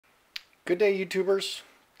Good day, YouTubers.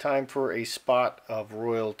 Time for a spot of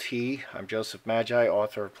royal tea. I'm Joseph Magi,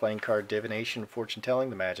 author of Playing Card Divination, Fortune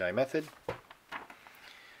Telling, the Magi Method.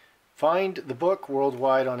 Find the book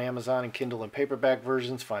worldwide on Amazon and Kindle and paperback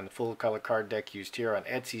versions. Find the full color card deck used here on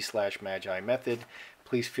Etsy/Magi Method.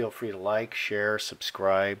 Please feel free to like, share,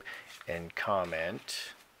 subscribe, and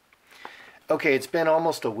comment. Okay, it's been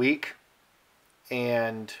almost a week,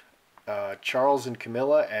 and Charles and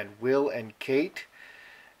Camilla and Will and Kate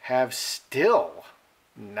have still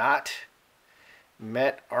not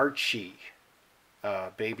met Archie,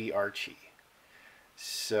 baby Archie.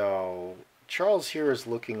 So Charles here is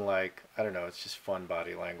looking like, I don't know, it's just fun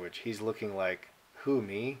body language. He's looking like, who,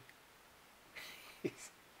 me? he's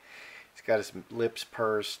got his lips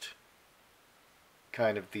pursed,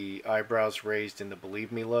 kind of the eyebrows raised in the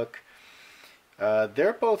believe me look.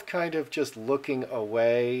 They're both kind of just looking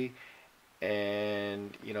away,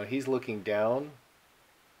 and he's looking down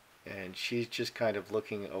and she's just kind of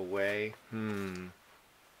looking away.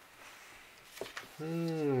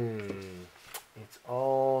 It's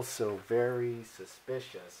all so very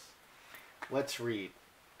suspicious. Let's read.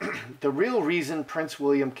 The real reason Prince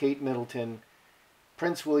William and Kate Middleton,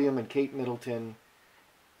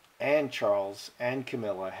 and Charles and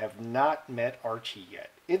Camilla have not met Archie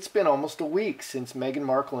yet. It's been almost a week since Meghan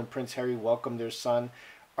Markle and Prince Harry welcomed their son,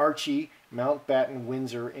 Archie Mountbatten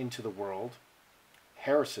Windsor, into the world.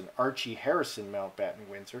 Archie Harrison Mountbatten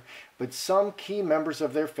Windsor, but some key members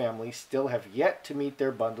of their family still have yet to meet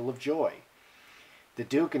their bundle of joy. The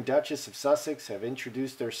Duke and Duchess of Sussex have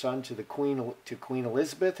introduced their son to Queen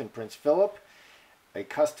Elizabeth and Prince Philip, a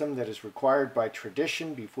custom that is required by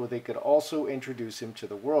tradition before they could also introduce him to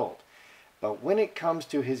the world. But when it comes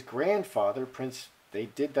to his grandfather, they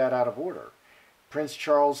did that out of order. Prince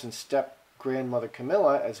Charles and step-grandmother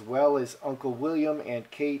Camilla, as well as Uncle William, Aunt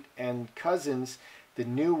Kate, and cousins, the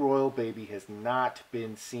new royal baby has not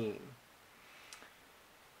been seen.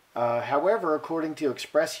 However, according to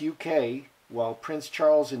Express UK, while Prince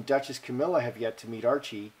Charles and Duchess Camilla have yet to meet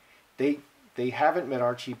Archie, they haven't met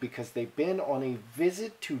Archie because they've been on a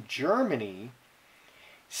visit to Germany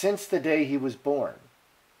since the day he was born.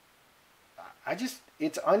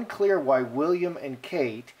 It's unclear why William and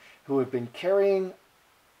Kate, who have been carrying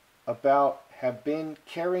about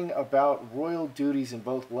royal duties in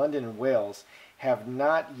both London and Wales, have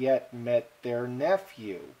not yet met their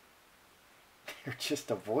nephew. They're just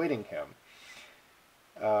avoiding him.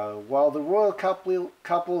 While the royal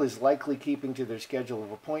couple is likely keeping to their schedule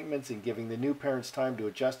of appointments and giving the new parents time to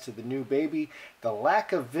adjust to the new baby, the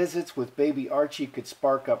lack of visits with baby Archie could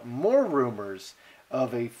spark up more rumors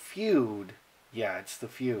of a feud. Yeah, it's the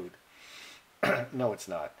feud. No, it's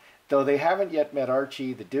not. Though they haven't yet met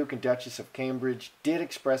Archie, the Duke and Duchess of Cambridge did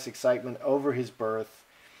express excitement over his birth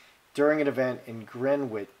during an event in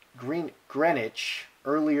Greenwich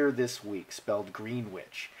earlier this week, spelled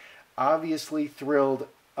Greenwich. Absolutely thrilled,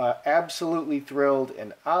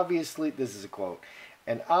 and obviously, this is a quote,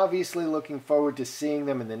 and obviously looking forward to seeing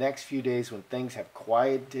them in the next few days when things have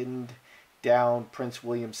quietened down, Prince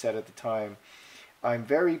William said at the time. I'm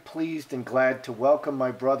very pleased and glad to welcome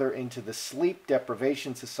my brother into the sleep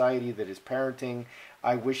deprivation society that is parenting.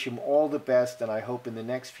 I wish him all the best, and I hope in the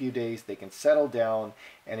next few days they can settle down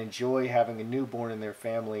and enjoy having a newborn in their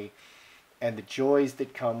family and the joys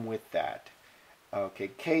that come with that.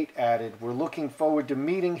 Okay, Kate added, we're looking forward to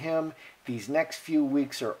meeting him. These next few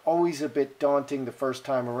weeks are always a bit daunting the first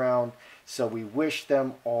time around, so we wish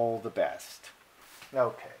them all the best.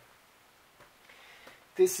 Okay.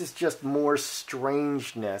 This is just more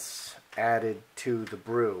strangeness added to the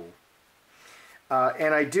brew.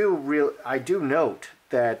 And I do note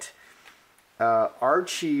that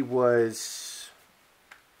Archie was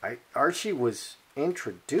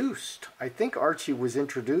introduced. I think Archie was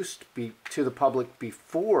introduced to the public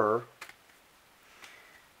before,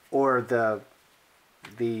 or the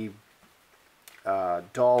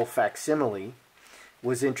doll facsimile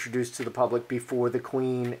was introduced to the public before the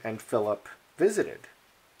Queen and Philip visited.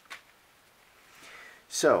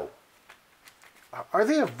 So, are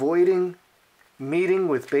they avoiding meeting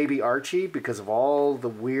with baby Archie because of all the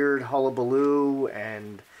weird hullabaloo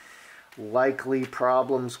and likely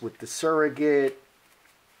problems with the surrogate?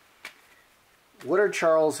 What are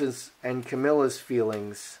Charles's and Camilla's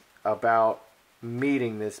feelings about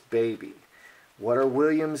meeting this baby? What are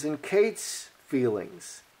William's and Kate's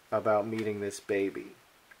feelings about meeting this baby?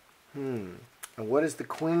 And what is the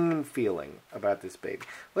Queen feeling about this baby?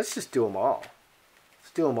 Let's just do them all.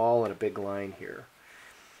 Let's do them all in a big line here.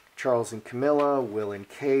 Charles and Camilla, Will and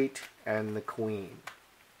Kate, and the Queen.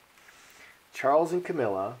 Charles and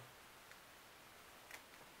Camilla,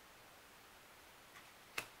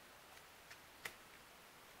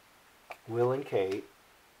 Will and Kate.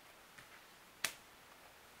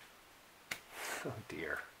 Oh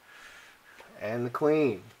dear. And the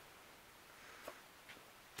Queen.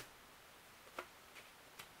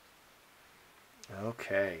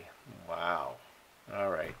 Okay. Wow. All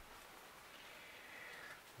right.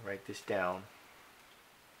 Write this down.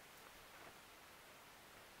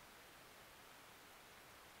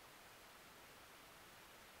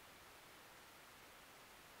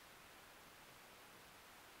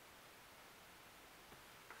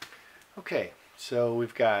 Okay, so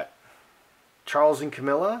we've got Charles and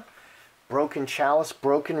Camilla, broken chalice,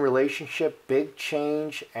 broken relationship, big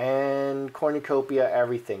change, and cornucopia,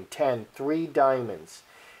 everything. 10, 3 diamonds.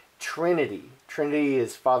 Trinity. Trinity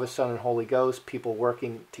is Father, Son, and Holy Ghost, people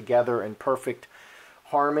working together in perfect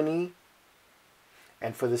harmony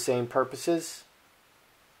and for the same purposes.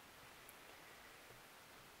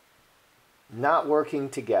 Not working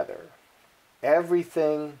together.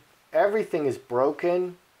 Everything is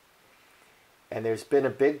broken. And there's been a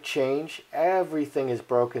big change. Everything is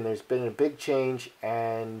broken. There's been a big change.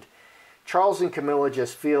 And Charles and Camilla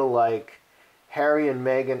just feel like Harry and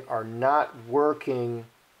Meghan are not working.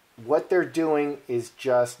 What they're doing is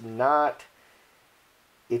just not,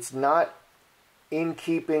 it's not in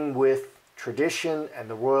keeping with tradition and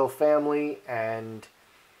the royal family and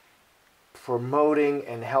promoting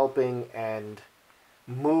and helping and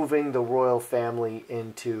moving the royal family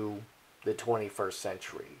into the 21st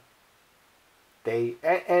century.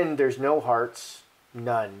 And there's no hearts,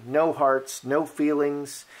 none. No hearts, no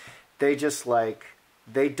feelings. They just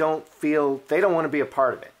they don't want to be a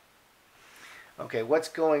part of it. Okay, what's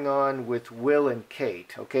going on with Will and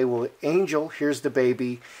Kate? Okay, well, Angel, here's the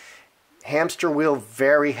baby. Hamster wheel,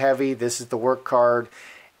 very heavy. This is the work card.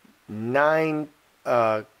 9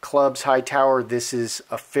 clubs, high tower. This is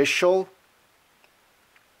official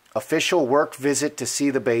work visit to see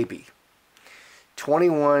the baby.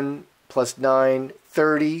 21 plus 9,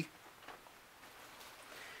 30,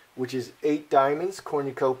 which is 8 diamonds,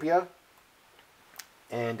 cornucopia,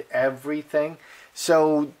 and everything.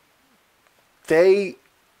 So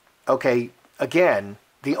okay, again,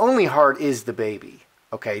 the only heart is the baby.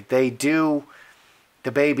 Okay, the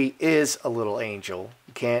baby is a little angel.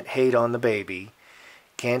 You can't hate on the baby.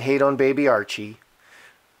 Can't hate on baby Archie.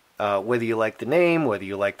 Whether you like the name, whether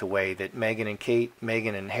you like the way that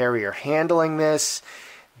Meghan and Harry are handling this,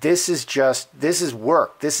 this is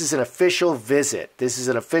work. This is an official visit. This is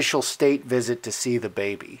an official state visit to see the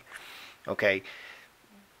baby. Okay?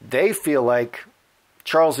 They feel like,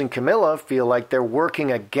 Charles and Camilla feel like they're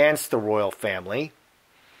working against the royal family.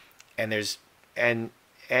 And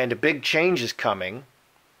and a big change is coming.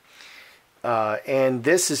 And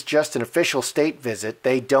this is just an official state visit.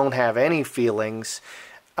 They don't have any feelings.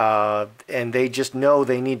 And they just know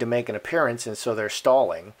they need to make an appearance, and so they're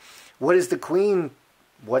stalling. What's the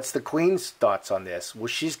Queen's thoughts on this? Well,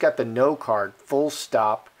 she's got the no card, full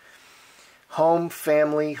stop, home,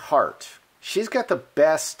 family, heart. She's got the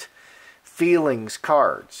best feelings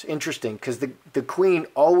cards. Interesting, because the Queen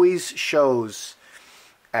always shows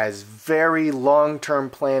as very long-term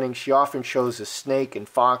planning. She often shows a snake and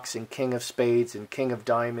fox and king of spades and king of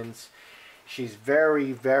diamonds. She's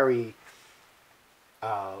very, very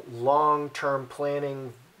long-term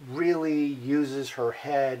planning, really uses her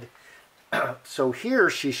head. So here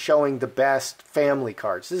she's showing the best family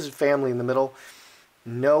cards. This is family in the middle.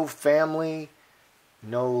 No family,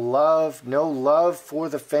 no love for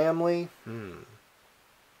the family.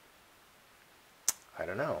 I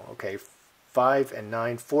don't know. Okay, 5 and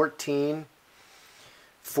 9, 14.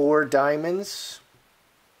 4 diamonds.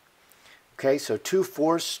 Okay, so 2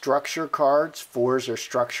 4s, structure cards. 4s are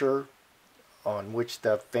structure on which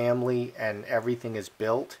the family and everything is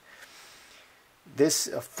built. This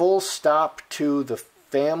a full stop to the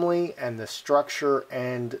family and the structure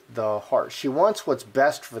and the heart. She wants what's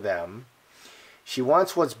best for them. She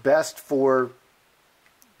wants what's best for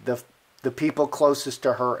the people closest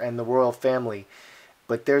to her and the royal family.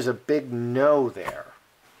 But there's a big no there.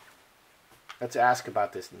 Let's ask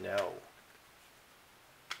about this no.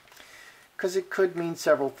 Because it could mean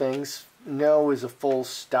several things. No is a full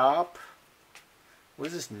stop. What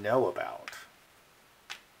is this no about?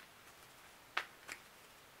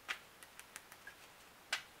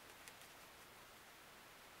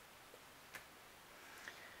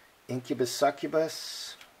 Incubus,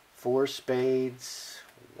 succubus, 4 spades.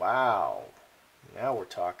 Wow. Now we're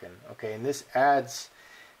talking. Okay, and this adds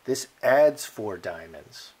 4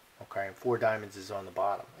 diamonds. Okay, and 4 diamonds is on the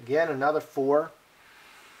bottom. Again, another 4.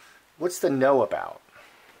 What's the no about?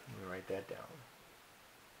 Let me write that down.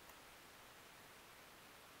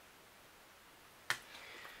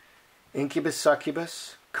 Incubus,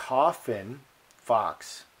 succubus, Coffin,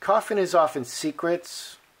 fox. Coffin is often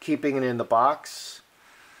secrets, keeping it in the box.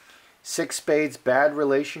 6 spades, bad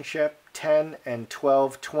relationship. 10 and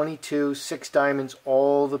 12, 22, 6 diamonds,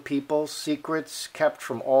 all the people. Secrets kept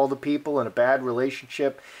from all the people in a bad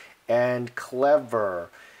relationship. And clever,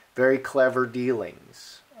 very clever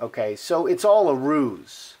dealings. Okay, so it's all a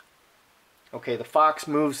ruse. Okay, the fox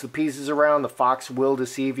moves the pieces around. The fox will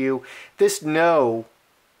deceive you. This no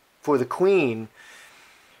for the queen,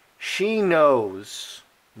 she knows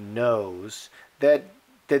that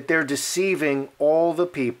they're deceiving all the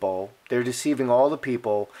people. They're deceiving all the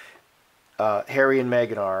people. Harry and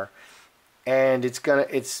Meghan are, and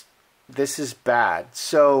this is bad.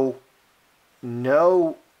 So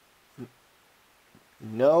no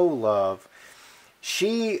love.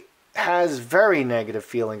 She has very negative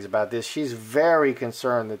feelings about this. She's very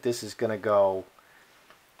concerned that this is going to go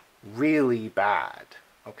really bad.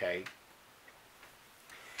 Okay.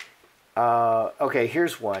 Okay,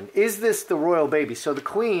 here's one. Is this the royal baby? So the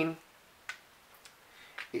queen,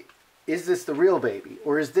 is this the real baby?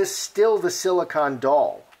 Or is this still the silicone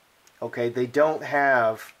doll? Okay, they don't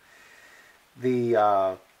have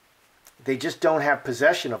the, they just don't have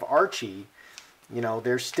possession of Archie. You know,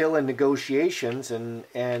 they're still in negotiations, and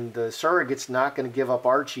the surrogate's not going to give up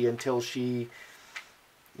Archie until she,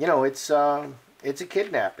 you know, it's a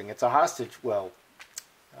kidnapping. It's a hostage. Well,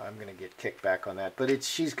 I'm going to get kicked back on that. But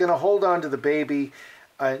she's going to hold on to the baby,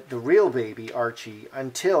 the real baby, Archie,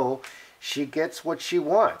 until she gets what she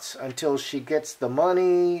wants. Until she gets the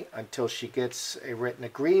money, until she gets a written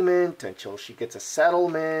agreement, until she gets a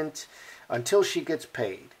settlement, until she gets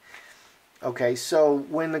paid. Okay, so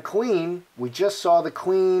when the queen, we just saw the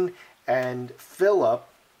queen and Philip,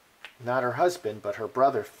 not her husband, but her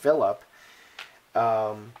brother Philip,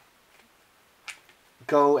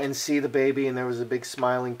 go and see the baby, and there was a big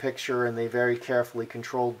smiling picture, and they very carefully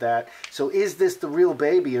controlled that. So is this the real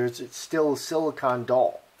baby, or is it still a silicone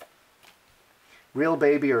doll? Real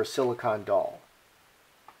baby or a silicone doll?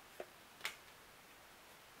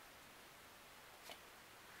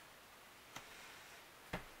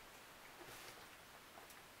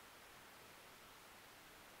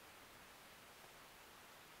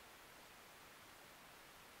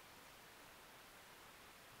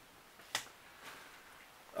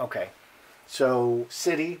 Okay, so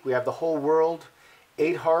city, we have the whole world.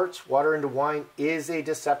 8 hearts, water into wine is a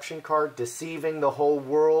deception card, deceiving the whole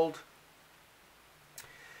world.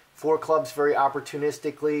 4 clubs very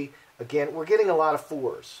opportunistically. Again, we're getting a lot of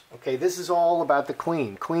 4s. Okay, this is all about the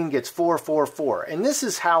queen. Queen gets 4, 4, 4. And this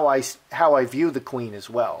is how I view the queen as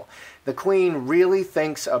well. The queen really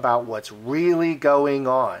thinks about what's really going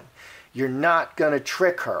on. You're not going to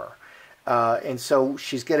trick her. And so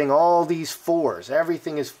she's getting all these 4s.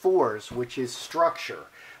 Everything is 4s, which is structure.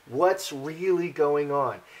 What's really going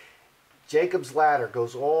on? Jacob's ladder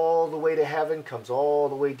goes all the way to heaven, comes all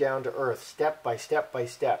the way down to earth, step by step by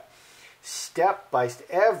step. Step by step,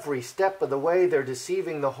 every step of the way, they're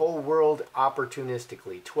deceiving the whole world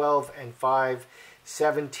opportunistically. 12 and 5,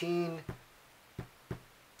 17,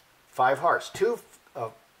 5 hearts. 2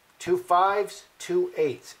 5s, 2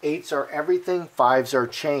 8s. 8s are everything, 5s are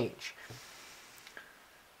change.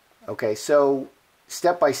 Okay, so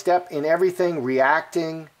step by step in everything,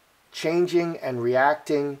 reacting, changing and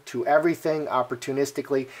reacting to everything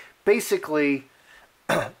opportunistically. Basically,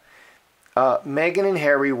 Meghan and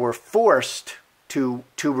Harry were forced to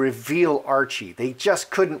reveal Archie. They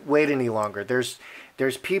just couldn't wait any longer. There's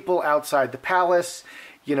people outside the palace,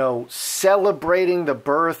 you know, celebrating the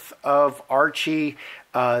birth of Archie.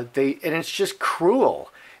 And it's just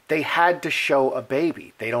cruel. They had to show a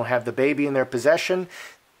baby. They don't have the baby in their possession.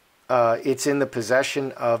 It's in the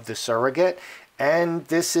possession of the surrogate, and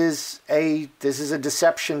this is a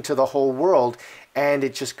deception to the whole world. And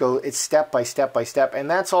it's step by step by step, and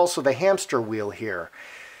that's also the hamster wheel here.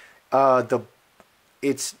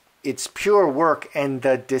 It's pure work, and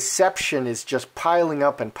the deception is just piling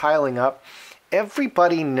up and piling up.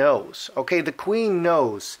 Everybody knows. Okay, the queen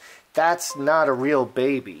knows that's not a real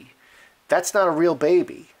baby. That's not a real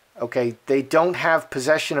baby. Okay, they don't have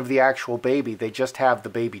possession of the actual baby. They just have the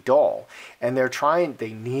baby doll. And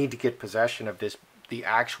they need to get possession of the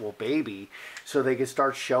actual baby so they can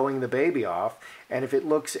start showing the baby off. And if it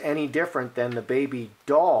looks any different than the baby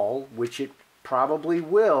doll, which it probably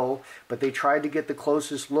will, but they tried to get the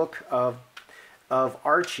closest look of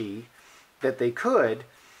Archie that they could,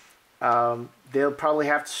 they'll probably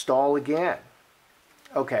have to stall again.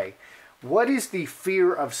 Okay. What is the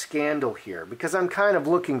fear of scandal here? Because I'm kind of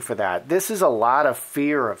looking for that. This is a lot of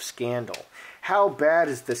fear of scandal. How bad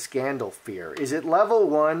is the scandal fear? Is it level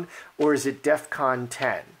 1 or is it DEFCON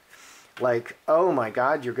 10? Like, oh my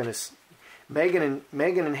God, you're going to...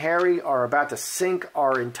 Meghan and Harry are about to sink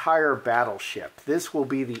our entire battleship. This will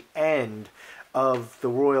be the end of the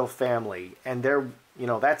royal family. And they're, you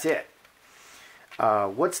know, that's it.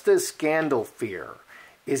 What's the scandal fear?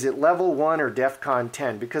 Is it level 1 or DEFCON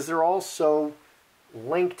 10? Because they're all so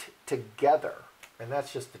linked together. And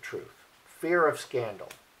that's just the truth. Fear of scandal.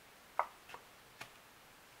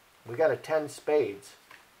 We got a 10 spades.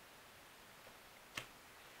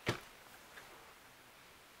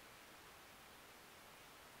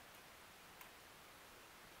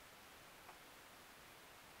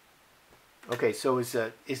 Okay, so is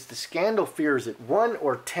the scandal fear, is it 1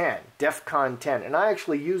 or 10? DEFCON 10. And I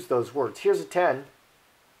actually use those words. Here's a 10.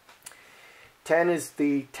 10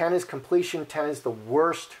 is completion. 10 is the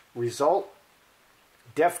worst result.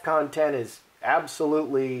 DEFCON 10 is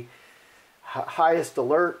absolutely highest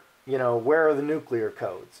alert. You know, where are the nuclear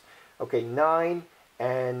codes? Okay, 9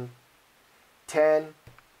 and 10,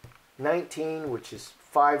 19, which is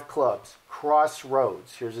 5 clubs.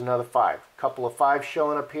 Crossroads. Here's another 5. Couple of 5s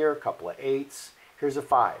showing up here, a couple of 8s. Here's a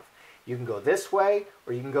 5. You can go this way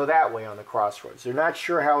or you can go that way on the crossroads. They're not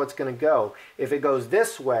sure how it's going to go. If it goes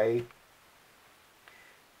this way,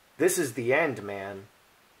 this is the end, man.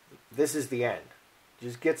 This is the end.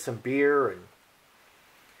 Just get some beer and,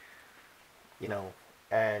 you know,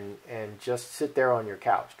 and just sit there on your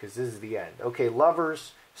couch because this is the end. Okay,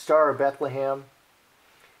 lovers, Star of Bethlehem.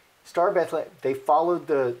 Star of Bethlehem, they followed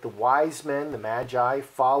the wise men, the Magi,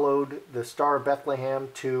 followed the Star of Bethlehem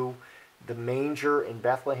to the manger in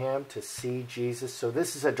Bethlehem to see Jesus. So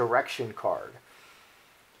this is a direction card.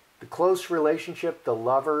 The close relationship, the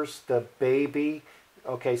lovers, the baby.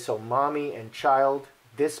 Okay, so mommy and child.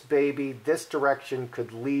 This baby, this direction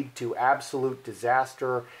could lead to absolute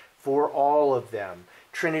disaster for all of them.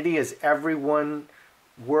 Trinity is everyone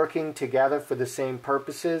working together for the same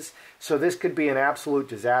purposes. So this could be an absolute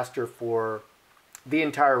disaster for the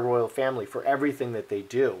entire royal family, for everything that they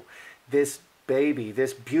do. This baby,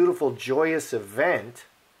 this beautiful, joyous event,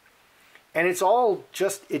 and it's all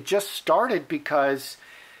just, it just started because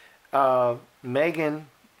Meghan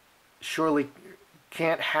surely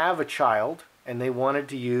can't have a child, and they wanted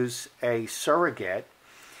to use a surrogate.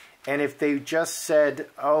 And if they just said,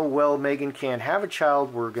 oh, well, Meghan can't have a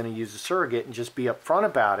child, we're going to use a surrogate and just be upfront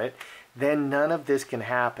about it, then none of this can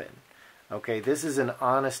happen. Okay, this is an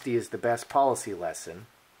honesty is the best policy lesson.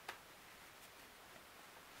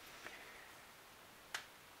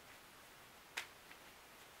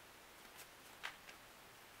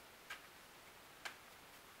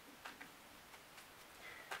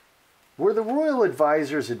 Were the royal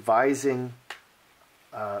advisors advising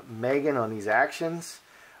Meghan on these actions?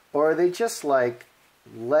 Or are they just like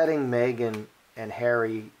letting Meghan and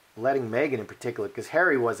Harry, letting Meghan in particular, because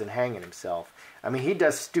Harry wasn't hanging himself. I mean, he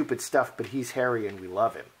does stupid stuff, but he's Harry and we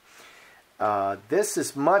love him. This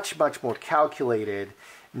is much, much more calculated.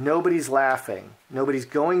 Nobody's laughing. Nobody's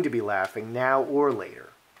going to be laughing now or later.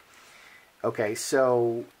 Okay,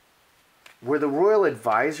 so were the royal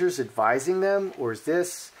advisors advising them? Or is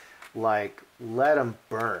this like, let them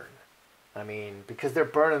burn? I mean, because they're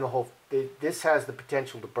burning the whole... This has the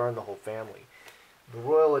potential to burn the whole family. The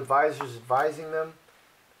royal advisors advising them?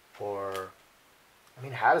 Or, I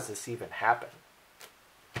mean, how does this even happen?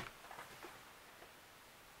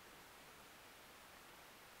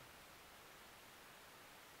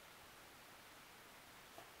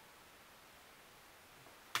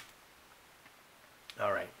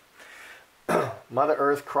 All right. Mother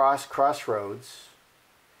Earth, crossroads.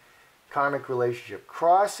 Karmic relationship.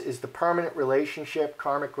 Cross is the permanent relationship,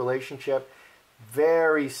 karmic relationship.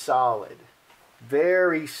 Very solid.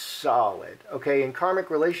 Very solid. Okay, and karmic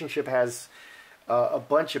relationship has a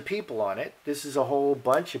bunch of people on it. This is a whole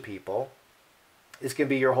bunch of people. This can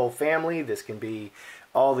be your whole family. This can be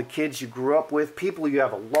all the kids you grew up with. People you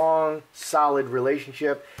have a long, solid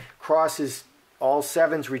relationship. Cross is all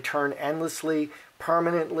 7s return endlessly,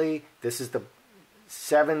 permanently. This is the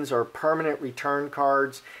 7s are permanent return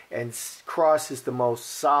cards, and cross is the most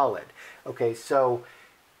solid. Okay, so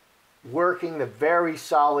working the very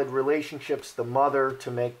solid relationships, the mother to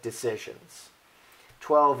make decisions.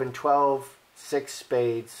 12 and 12, 6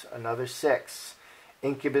 spades, another 6.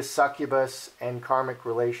 Incubus, succubus, and karmic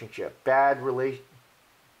relationship. Bad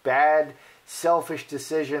selfish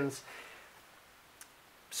decisions.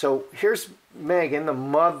 So here's Meghan, the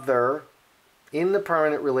mother, in the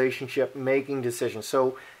permanent relationship, making decisions.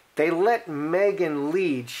 So they let Meghan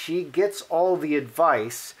lead. She gets all the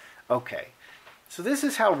advice. Okay, so this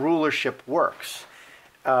is how rulership works.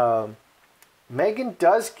 Meghan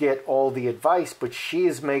does get all the advice, but she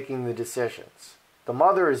is making the decisions. The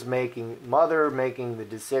mother is making the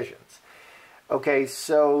decisions. Okay,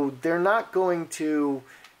 so they're not going to,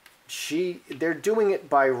 they're doing it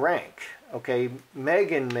by rank. Okay,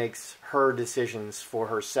 Meghan makes her decisions for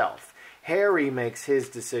herself. Harry makes his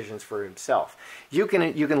decisions for himself. You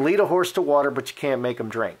can lead a horse to water, but you can't make him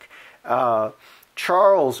drink.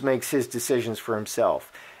 Charles makes his decisions for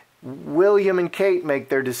himself. William and Kate make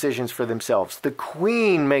their decisions for themselves. The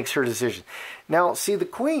Queen makes her decisions. Now, see, the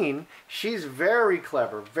Queen, she's very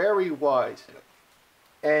clever, very wise.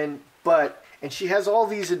 And she has all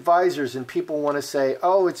these advisors, and people want to say,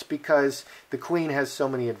 oh, it's because the Queen has so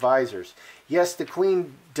many advisors. Yes, the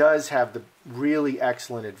Queen does have the really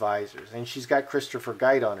excellent advisors, and she's got Christopher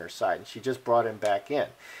Guite on her side, and she just brought him back in.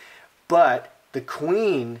 But the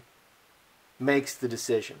Queen makes the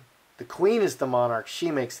decision. The Queen is the monarch.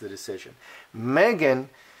 She makes the decision.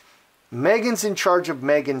 Meghan's in charge of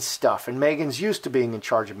Meghan's stuff, and Meghan's used to being in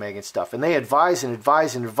charge of Meghan's stuff, and they advise and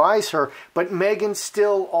advise and advise her, but Meghan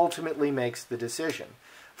still ultimately makes the decision,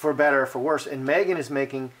 for better or for worse, and Meghan is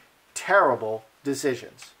making terrible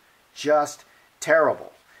decisions. Just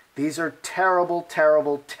terrible. These are terrible,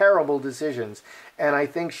 terrible, terrible decisions, and I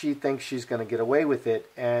think she thinks she's going to get away with it,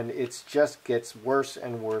 and it just gets worse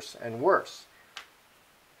and worse and worse.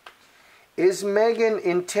 Is Meghan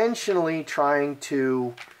intentionally trying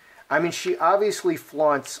to... I mean, she obviously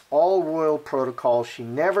flaunts all royal protocol. She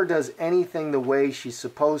never does anything the way she's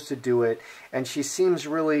supposed to do it, and she seems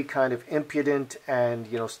really kind of impudent and,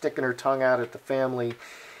 you know, sticking her tongue out at the family.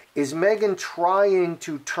 Is Meghan trying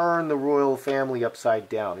to turn the royal family upside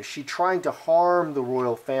down? Is she trying to harm the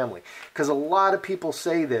royal family? Because a lot of people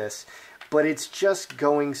say this, but it's just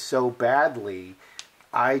going so badly.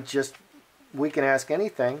 We can ask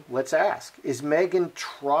anything. Let's ask. Is Meghan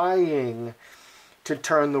trying to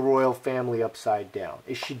turn the royal family upside down?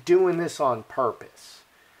 Is she doing this on purpose?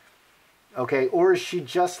 Okay, or is she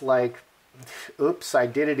just like, oops, I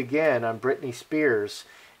did it again. I'm Britney Spears,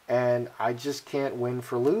 and I just can't win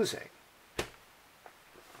for losing.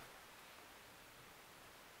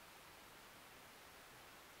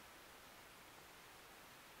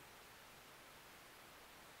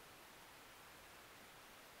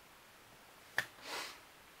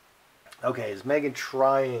 Okay, is Meghan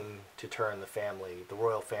trying to turn the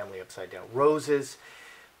royal family upside down? Roses,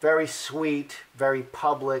 very sweet, very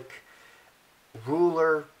public.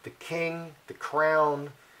 Ruler, the king, the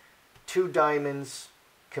crown, 2 diamonds,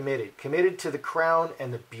 committed. Committed to the crown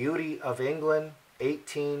and the beauty of England,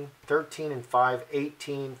 18, 13 and 5,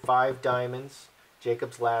 18, 5 diamonds,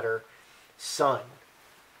 Jacob's ladder. Sun.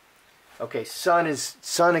 Okay, sun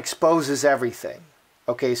exposes everything.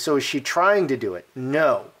 Okay, so is she trying to do it?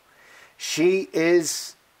 No. She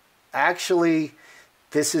is actually,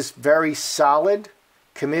 this is very solid,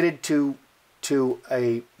 committed to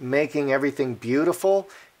making everything beautiful,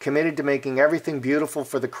 committed to making everything beautiful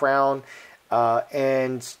for the crown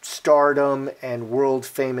and stardom and world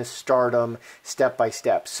famous stardom step by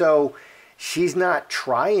step. So she's not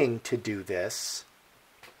trying to do this.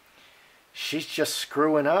 She's just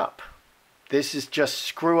screwing up. This is just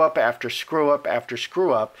screw up after screw up after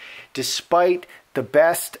screw up. Despite the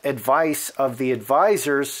best advice of the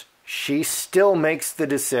advisors, she still makes the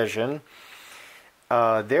decision.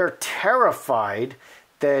 They're terrified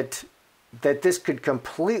that this could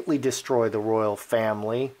completely destroy the royal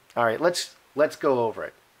family. All right, let's go over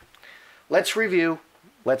it. Let's review.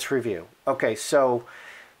 Okay, so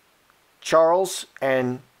Charles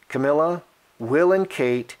and Camilla, Will and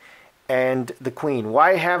Kate, and the Queen.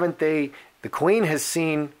 Why haven't they... The Queen has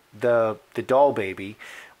seen the doll baby.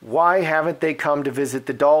 Why haven't they come to visit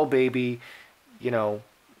the doll baby, you know,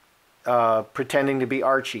 pretending to be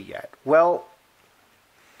Archie yet? Well,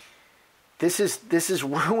 this is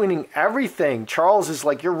ruining everything. Charles is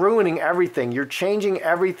like, you're ruining everything. You're changing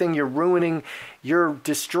everything. You're ruining, you're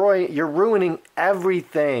destroying, you're ruining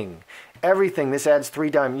everything. Everything. This adds 3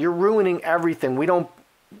 diamonds. You're ruining everything.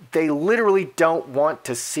 They literally don't want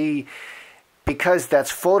to see, because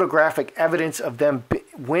that's photographic evidence of them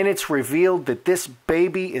when it's revealed that this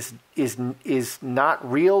baby is not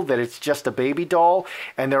real, that it's just a baby doll,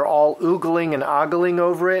 and they're all oogling and ogling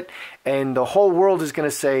over it, and the whole world is going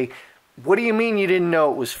to say, what do you mean you didn't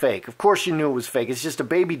know it was fake? Of course you knew it was fake. It's just a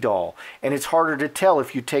baby doll, and it's harder to tell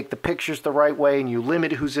if you take the pictures the right way and you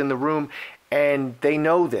limit who's in the room, and they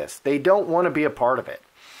know this. They don't want to be a part of it.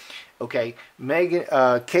 Okay,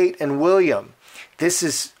 Meghan, Kate and William. This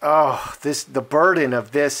is, the burden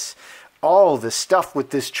of this, all the stuff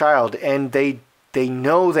with this child, and they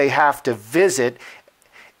know they have to visit.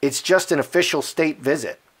 It's just an official state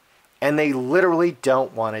visit, and they literally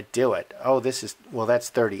don't want to do it. Oh, that's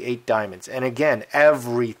 38 diamonds. And again,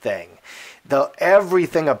 everything.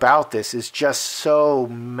 Everything about this is just so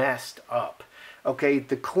messed up. Okay,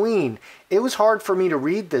 the queen, it was hard for me to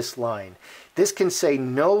read this line. This can say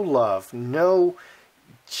no love, no,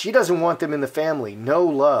 she doesn't want them in the family, no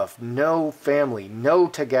love, no family, no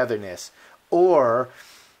togetherness. Or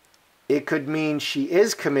it could mean she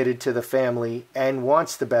is committed to the family and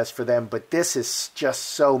wants the best for them, but this is just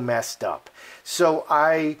so messed up. So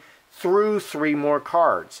I threw 3 more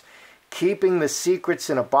cards. Keeping the secrets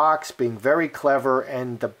in a box, being very clever,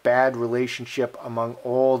 and the bad relationship among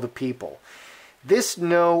all the people. This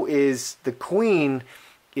no is the queen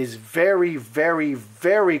is very, very,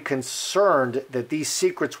 very concerned that these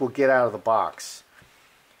secrets will get out of the box.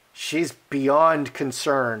 She's beyond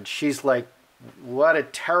concerned. She's like, what a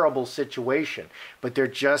terrible situation. But they're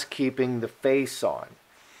just keeping the face on.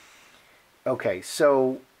 Okay,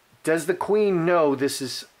 so does the queen know this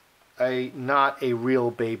is not a real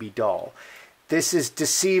baby doll? This is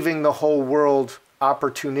deceiving the whole world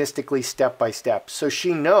opportunistically, step by step. So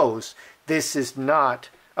she knows this is not,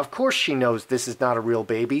 of course she knows this is not a real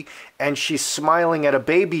baby, and she's smiling at a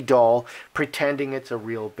baby doll pretending it's a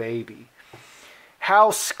real baby.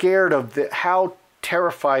 How scared of how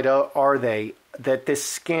terrified are they that this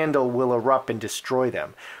scandal will erupt and destroy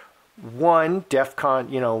them? 1,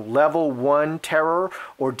 DEFCON, level 1 terror,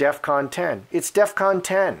 or DEFCON 10? It's DEFCON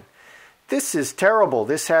 10. This is terrible.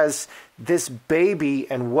 This has this baby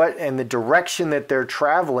and the direction that they're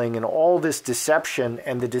traveling and all this deception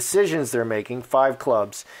and the decisions they're making, 5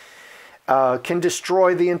 clubs, can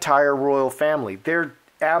destroy the entire royal family. They're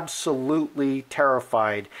absolutely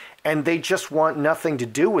terrified, and they just want nothing to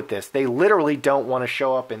do with this. They literally don't want to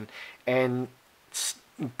show up and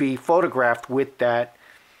be photographed with that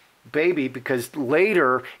baby, because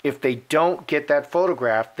later, if they don't get that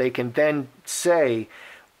photograph, they can then say,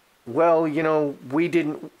 well,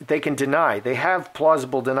 they can deny. They have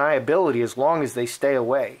plausible deniability as long as they stay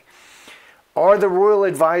away. Are the royal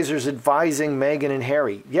advisors advising Meghan and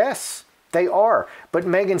Harry? Yes, they are. But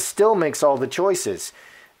Meghan still makes all the choices.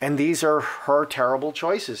 And these are her terrible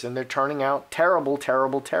choices. And they're turning out terrible,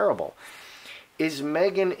 terrible, terrible. Is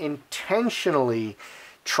Meghan intentionally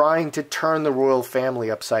trying to turn the royal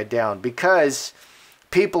family upside down? Because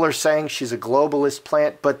people are saying she's a globalist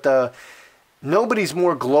plant, but nobody's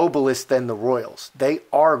more globalist than the royals. They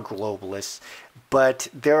are globalists, but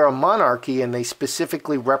they're a monarchy, and they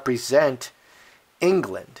specifically represent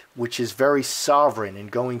England, which is very sovereign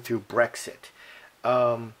and going through Brexit.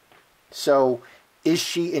 So is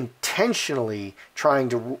she intentionally trying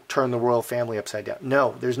to turn the royal family upside down?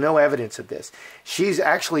 No, there's no evidence of this. She's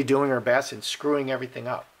actually doing her best and screwing everything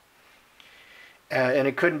up. And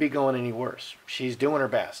it couldn't be going any worse. She's doing her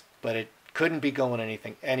best, but it couldn't be going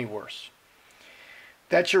any worse.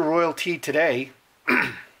 That's your royalty today.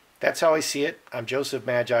 That's how I see it. I'm Joseph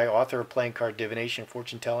Magi, author of Playing Card Divination,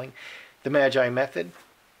 Fortune Telling, The Magi Method.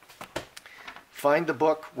 Find the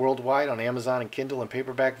book worldwide on Amazon and Kindle and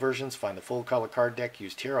paperback versions. Find the full color card deck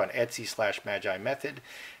used here on Etsy/Magi Method.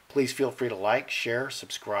 Please feel free to like, share,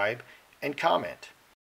 subscribe, and comment.